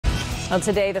Well,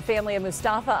 today, the family of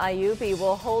Mustafa Ayyubi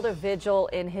will hold a vigil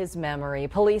in his memory.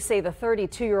 Police say the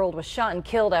 32-year-old was shot and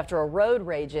killed after a road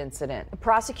rage incident.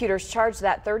 Prosecutors charged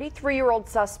that 33-year-old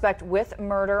suspect with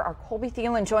murder. Our Colby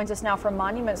Thielen joins us now from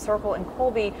Monument Circle in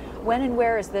Colby. When and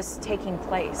where is this taking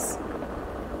place?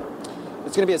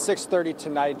 It's going to be at 6:30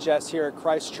 tonight, Jess, here at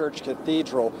Christ Church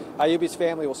Cathedral. Ayyubi's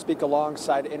family will speak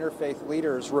alongside interfaith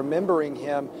leaders, remembering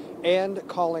him and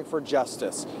calling for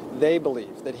justice. They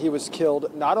believe that he was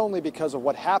killed not only because of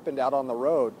what happened out on the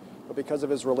road, but because of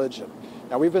his religion.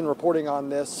 Now, we've been reporting on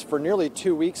this for nearly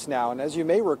 2 weeks now, and as you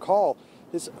may recall,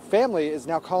 his family is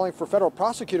now calling for federal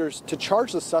prosecutors to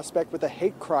charge the suspect with a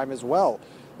hate crime as well.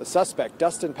 The suspect,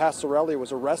 Dustin Passarelli,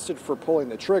 was arrested for pulling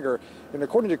the trigger, and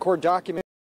according to court documents,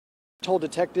 told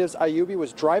detectives Ayyubi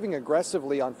was driving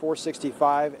aggressively on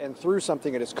 465 and threw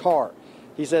something at his car.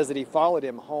 He says that he followed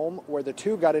him home, where the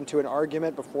two got into an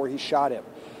argument before he shot him.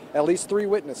 At least 3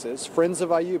 witnesses, friends of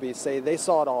Ayyubi, say they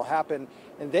saw it all happen,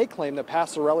 and they claim that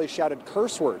Passarelli shouted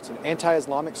curse words and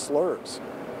anti-Islamic slurs.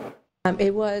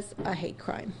 It was a hate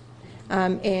crime,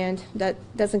 and that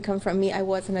doesn't come from me. I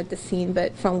wasn't at the scene,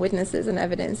 but from witnesses and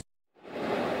evidence.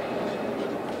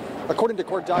 According to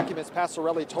court documents,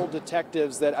 Passarelli told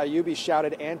detectives that Ayyubi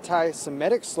shouted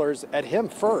anti-Semitic slurs at him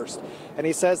first, and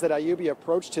he says that Ayyubi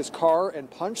approached his car and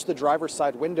punched the driver's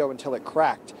side window until it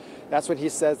cracked. That's when he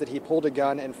says that he pulled a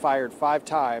gun and fired 5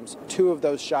 times. 2 of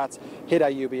those shots hit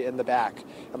Ayyubi in the back.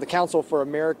 And the Council for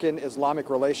American Islamic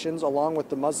Relations, along with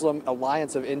the Muslim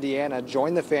Alliance of Indiana,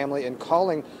 joined the family in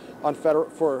calling on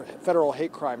federal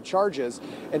hate crime charges.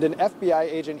 And an FBI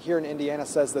agent here in Indiana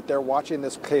says that they're watching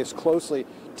this case closely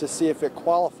to see if it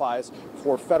qualifies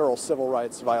for federal civil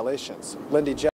rights violations. Lindy.